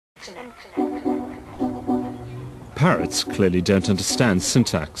Parrots clearly don't understand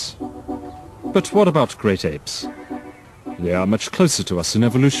syntax. But what about great apes? They are much closer to us in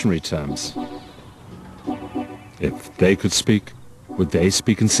evolutionary terms. If they could speak, would they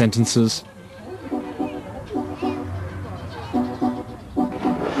speak in sentences?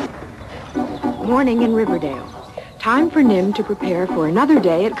 Morning in Riverdale. Time for Nim to prepare for another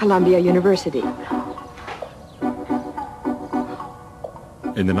day at Columbia University.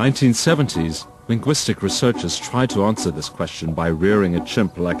 In the 1970s, linguistic researchers tried to answer this question by rearing a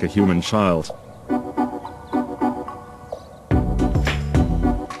chimp like a human child.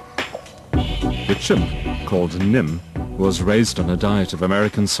 The chimp, called Nim, was raised on a diet of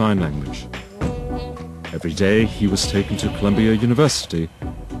American Sign Language. Every day he was taken to Columbia University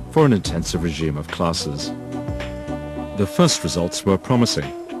for an intensive regime of classes. The first results were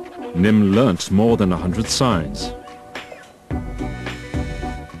promising. Nim learnt more than 100 signs.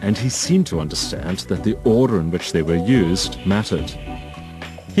 And he seemed to understand that the order in which they were used mattered.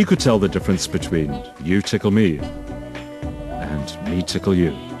 He could tell the difference between you tickle me and me tickle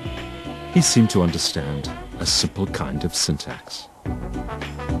you. He seemed to understand a simple kind of syntax.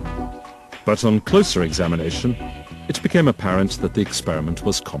 But on closer examination, it became apparent that the experiment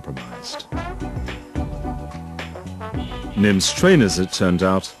was compromised. Nim's trainers, it turned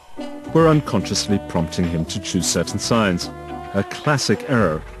out, were unconsciously prompting him to choose certain signs, a classic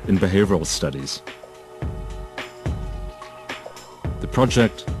error in behavioral studies. The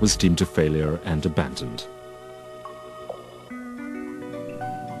project was deemed a failure and abandoned.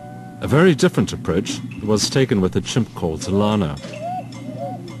 A very different approach was taken with a chimp called Lana.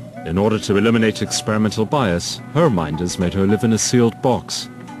 In order to eliminate experimental bias, her minders made her live in a sealed box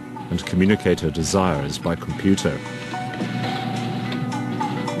and communicate her desires by computer.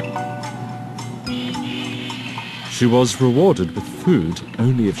 She was rewarded with food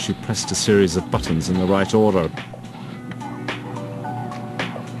only if she pressed a series of buttons in the right order.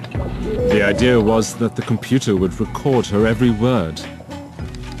 The idea was that the computer would record her every word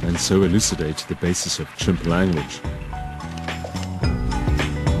and so elucidate the basis of chimp language.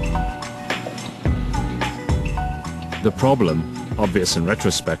 The problem, obvious in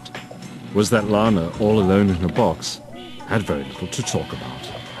retrospect, was that Lana, all alone in her box, had very little to talk about.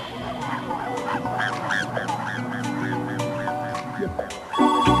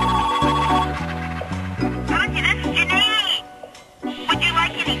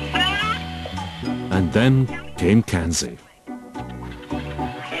 And then came Kanzi.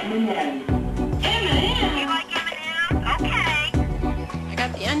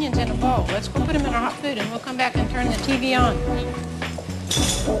 Let's go put them in our hot food and we'll come back and turn the TV on.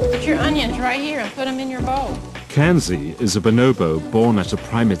 Put your onions right here and put them in your bowl. Kanzi is a bonobo born at a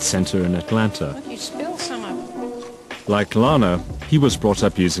primate center in Atlanta. Look, you spilled some of it. Like Lana, he was brought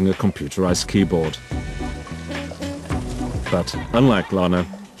up using a computerized keyboard. But unlike Lana,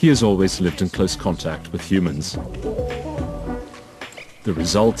 he has always lived in close contact with humans. The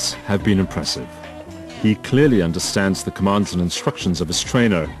results have been impressive. He clearly understands the commands and instructions of his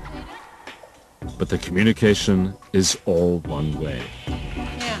trainer, but the communication is all one way.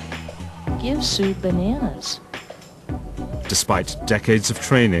 Yeah. Give Sue bananas. Despite decades of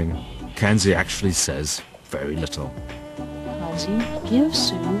training, Kanzi actually says very little. Ozzy, give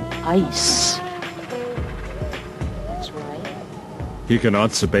Sue ice. That's right. He can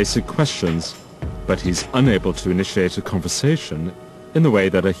answer basic questions, but he's unable to initiate a conversation in the way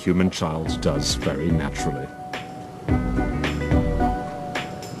that a human child does very naturally.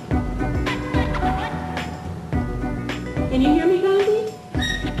 Can you hear me, Gandhi?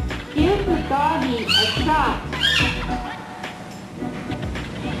 Give the doggy a shot.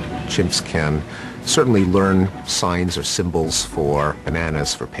 Chimps can certainly learn signs or symbols for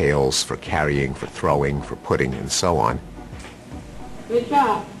bananas, for pails, for carrying, for throwing, for putting, and so on. Good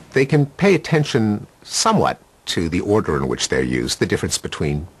job. They can pay attention somewhat to the order in which they're used, the difference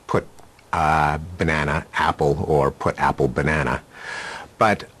between put banana, apple, or put apple, banana.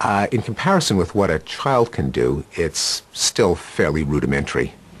 But in comparison with what a child can do, it's still fairly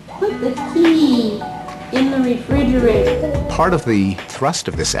rudimentary. Put the key in the refrigerator. Part of the thrust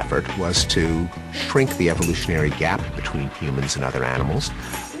of this effort was to shrink the evolutionary gap between humans and other animals.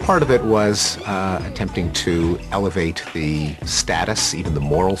 Part of it was attempting to elevate the status, even the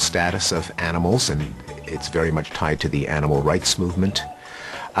moral status of animals, and it's very much tied to the animal rights movement.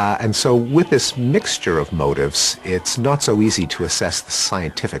 And so with this mixture of motives, it's not so easy to assess the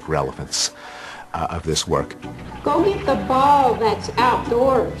scientific relevance of this work. Go get the ball that's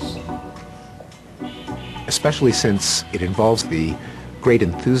outdoors. Especially since it involves the great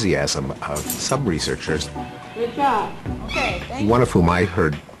enthusiasm of some researchers, Good job. Okay, thank you. one of whom I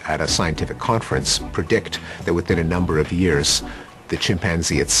heard at a scientific conference predict that within a number of years, the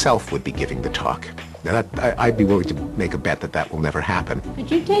chimpanzee itself would be giving the talk. Now, I'd be willing to make a bet that that will never happen.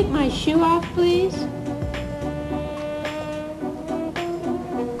 Could you take my shoe off, please?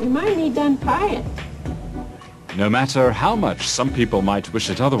 We might need to untie it. No matter how much some people might wish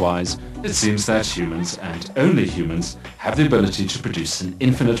it otherwise, it seems that humans, and only humans, have the ability to produce an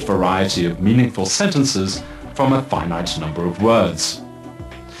infinite variety of meaningful sentences from a finite number of words.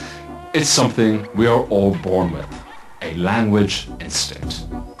 It's something we are all born with, a language instinct.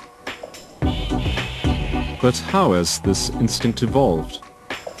 But how has this instinct evolved?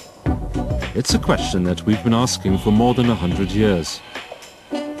 It's a question that we've been asking for more than 100 years.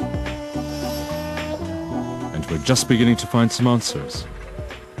 And we're just beginning to find some answers,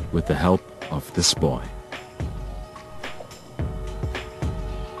 with the help of this boy.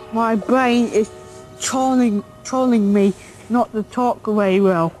 My brain is trolling me not to talk very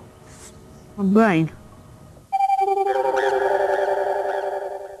well. My brain.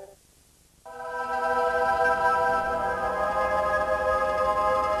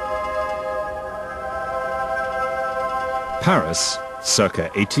 Paris, circa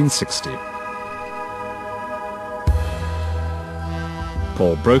 1860.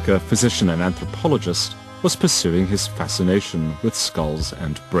 Paul Broca, physician and anthropologist, was pursuing his fascination with skulls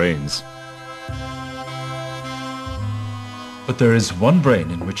and brains. But there is one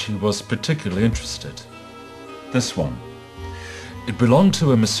brain in which he was particularly interested. This one. It belonged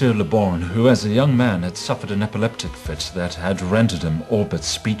to a Monsieur Le Borgne who as a young man had suffered an epileptic fit that had rendered him all but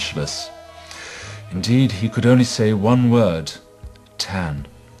speechless. Indeed, he could only say one word, tan,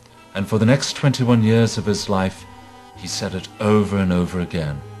 and for the next 21 years of his life, he said it over and over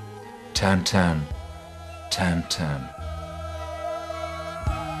again, tan, tan, tan, tan.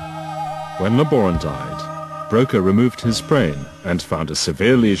 When Le Borgne died, Broca removed his brain and found a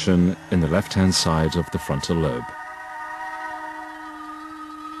severe lesion in the left-hand side of the frontal lobe.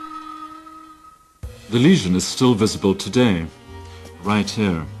 The lesion is still visible today, right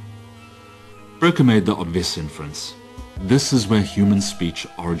here. Broca made the obvious inference. This is where human speech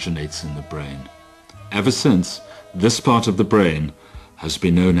originates in the brain. Ever since, this part of the brain has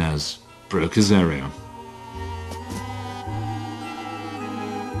been known as Broca's area.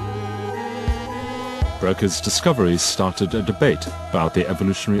 Broca's discoveries started a debate about the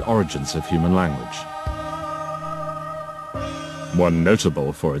evolutionary origins of human language. One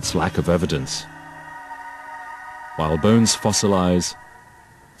notable for its lack of evidence. While bones fossilize,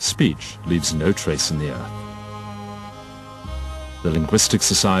 speech leaves no trace in the earth. The Linguistic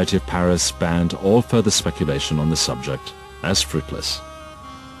Society of Paris banned all further speculation on the subject as fruitless.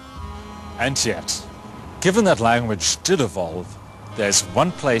 And yet, given that language did evolve, there's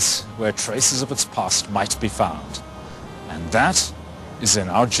one place where traces of its past might be found, and that is in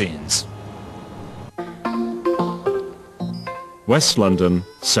our genes. West London,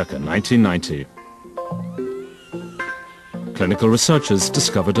 circa 1990. Clinical researchers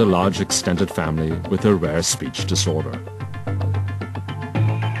discovered a large extended family with a rare speech disorder.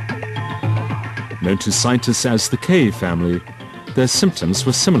 Known to scientists as the K family, their symptoms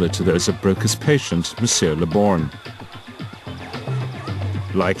were similar to those of Broca's patient, Monsieur Le Borgne.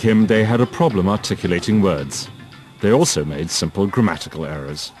 Like him, they had a problem articulating words. They also made simple grammatical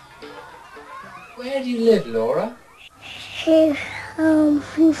errors. Where do you live, Laura? They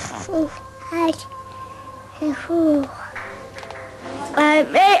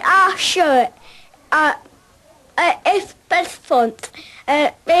are short. It's best font.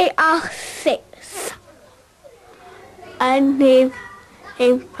 They are 6. I live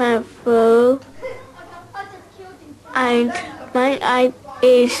in Peru. And my age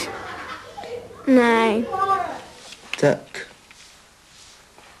is 9. Duck.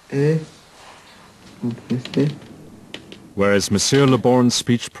 Whereas Monsieur Le Borgne's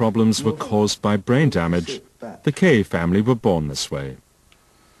speech problems were caused by brain damage, the K family were born this way.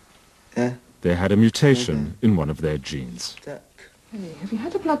 They had a mutation in one of their genes. Hey, have you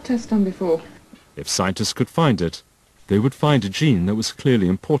had a blood test done before? If scientists could find it, they would find a gene that was clearly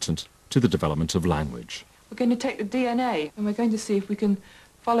important to the development of language. We're going to take the DNA and we're going to see if we can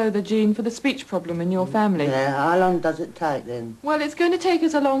follow the gene for the speech problem in your family. Yeah, how long does it take then? Well, it's going to take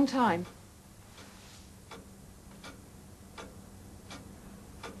us a long time.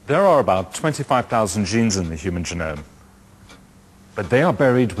 There are about 25,000 genes in the human genome, but they are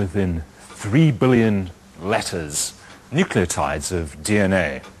buried within 3 billion letters, nucleotides of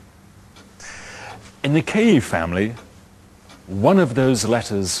DNA. In the K family, one of those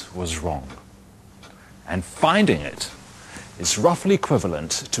letters was wrong, and finding it is roughly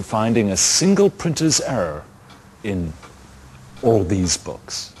equivalent to finding a single printer's error in all these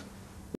books.